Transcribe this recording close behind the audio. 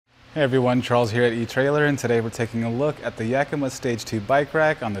Hey everyone, Charles here at eTrailer, and today we're taking a look at the Yakima StageTwo bike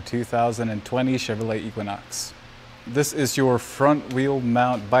rack on the 2020 Chevrolet Equinox. This is your front wheel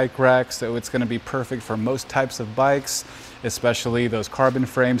mount bike rack, so it's going to be perfect for most types of bikes, especially those carbon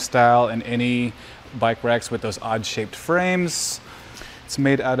frame style and any bike racks with those odd shaped frames. It's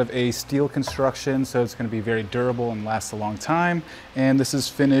made out of a steel construction, so it's going to be very durable and last a long time. And this is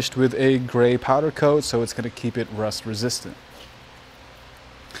finished with a gray powder coat, so it's going to keep it rust resistant.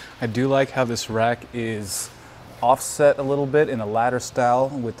 I do like how this rack is offset a little bit in a ladder style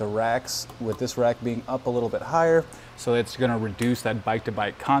with this rack being up a little bit higher, so it's going to reduce that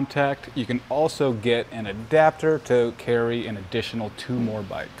bike-to-bike contact. You can also get an adapter to carry an additional 2 more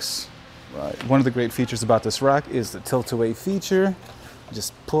bikes. Right. One of the great features about this rack is the tilt-away feature.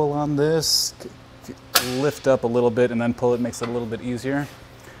 Just pull on this, lift up a little bit and then pull it, makes it a little bit easier.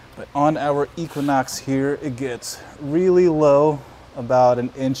 But on our Equinox here, it gets really low, about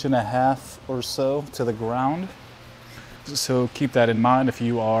 1.5 inches or so to the ground. So keep that in mind if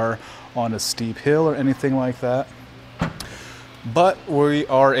you are on a steep hill or anything like that. But we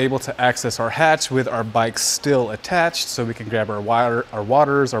are able to access our hatch with our bikes still attached, so we can grab our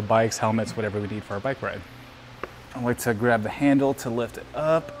waters, our bikes, helmets, whatever we need for our bike ride. I like to grab the handle to lift it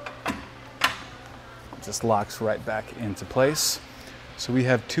up. It just locks right back into place. So we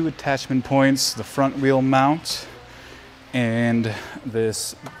have 2 attachment points, the front wheel mount and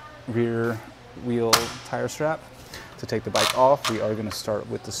this rear wheel tire strap. To take the bike off, we are going to start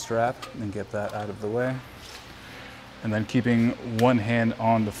with the strap and get that out of the way. And then keeping one hand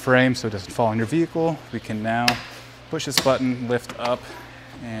on the frame so it doesn't fall on your vehicle, we can now push this button, lift up,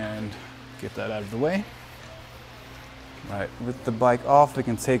 and get that out of the way. Right, with the bike off, we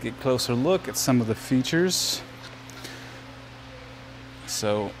can take a closer look at some of the features.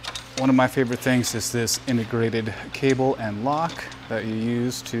 So one of my favorite things is this integrated cable and lock that you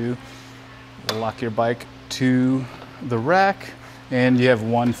use to lock your bike to the rack, and you have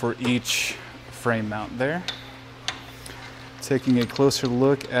one for each frame mount there. Taking a closer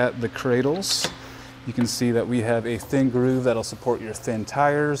look at the cradles, you can see that we have a thin groove that'll support your thin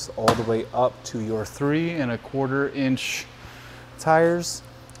tires all the way up to your 3¼ inch tires.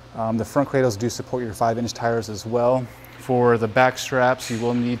 The front cradles do support your 5-inch tires as well. For the back straps, you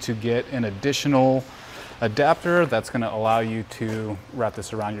will need to get an additional adapter that's going to allow you to wrap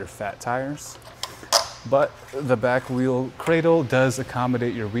this around your fat tires. But the back wheel cradle does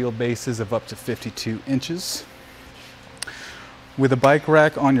accommodate your wheelbases of up to 52 inches. With a bike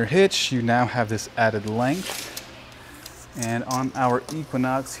rack on your hitch, you now have this added length. And on our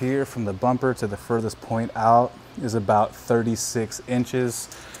Equinox here, from the bumper to the furthest point out is about 36 inches.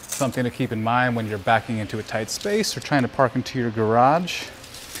 Something to keep in mind when you're backing into a tight space or trying to park into your garage.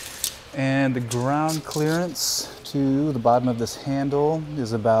 And the ground clearance to the bottom of this handle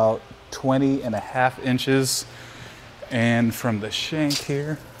is about 20.5 inches. And from the shank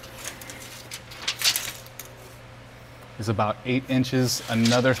here is about 8 inches.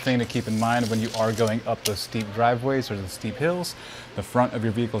 Another thing to keep in mind when you are going up those steep driveways or the steep hills, the front of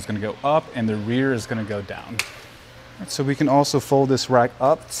your vehicle is going to go up and the rear is going to go down. So we can also fold this rack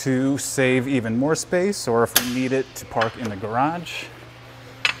up to save even more space, or if we need it to park in the garage.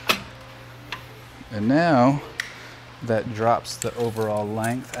 And now that drops the overall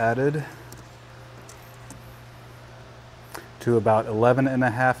length added to about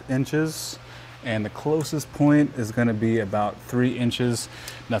 11.5 inches. And the closest point is going to be about 3 inches.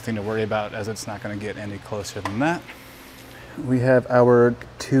 Nothing to worry about, as it's not going to get any closer than that. We have our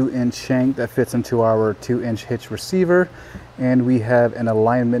 2-inch shank that fits into our 2-inch hitch receiver, and we have an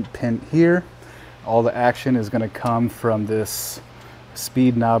alignment pin here. All the action is going to come from this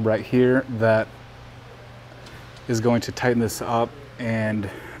speed knob right here that is going to tighten this up and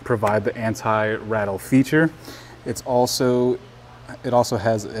provide the anti-rattle feature. It also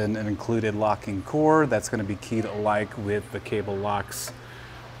has an included locking core that's going to be keyed alike with the cable locks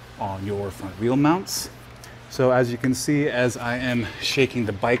on your front wheel mounts. So as you can see, as I am shaking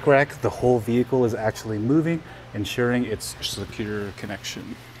the bike rack, the whole vehicle is actually moving, ensuring its secure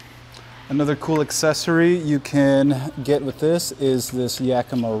connection. Another cool accessory you can get with this is this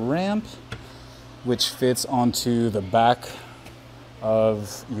Yakima ramp, which fits onto the back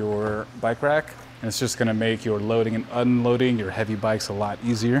of your bike rack. And it's just gonna make your loading and unloading your heavy bikes a lot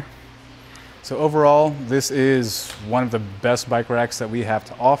easier. So overall, this is one of the best bike racks that we have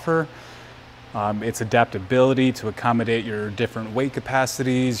to offer. Its adaptability to accommodate your different weight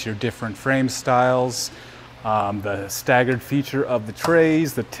capacities, your different frame styles, the staggered feature of the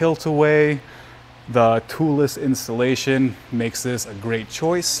trays, the tilt-away, the toolless installation makes this a great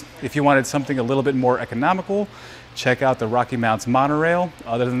choice. If you wanted something a little bit more economical, Check out the Rocky Mounts monorail.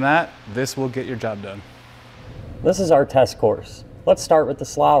 Other than that, this will get your job done. This is our test course. Let's start with the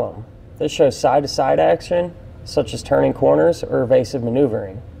slalom. This shows side-to-side action, such as turning corners or evasive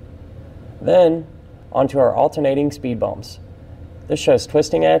maneuvering. Then, onto our alternating speed bumps. This shows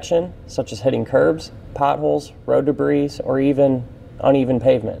twisting action, such as hitting curbs, potholes, road debris, or even uneven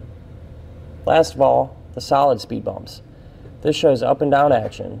pavement. Last of all, the solid speed bumps. This shows up and down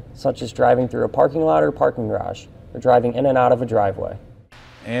action, such as driving through a parking lot or parking garage, or driving in and out of a driveway.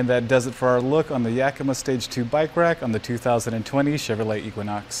 And that does it for our look on the Yakima StageTwo bike rack on the 2020 Chevrolet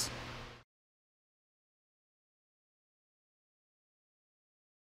Equinox.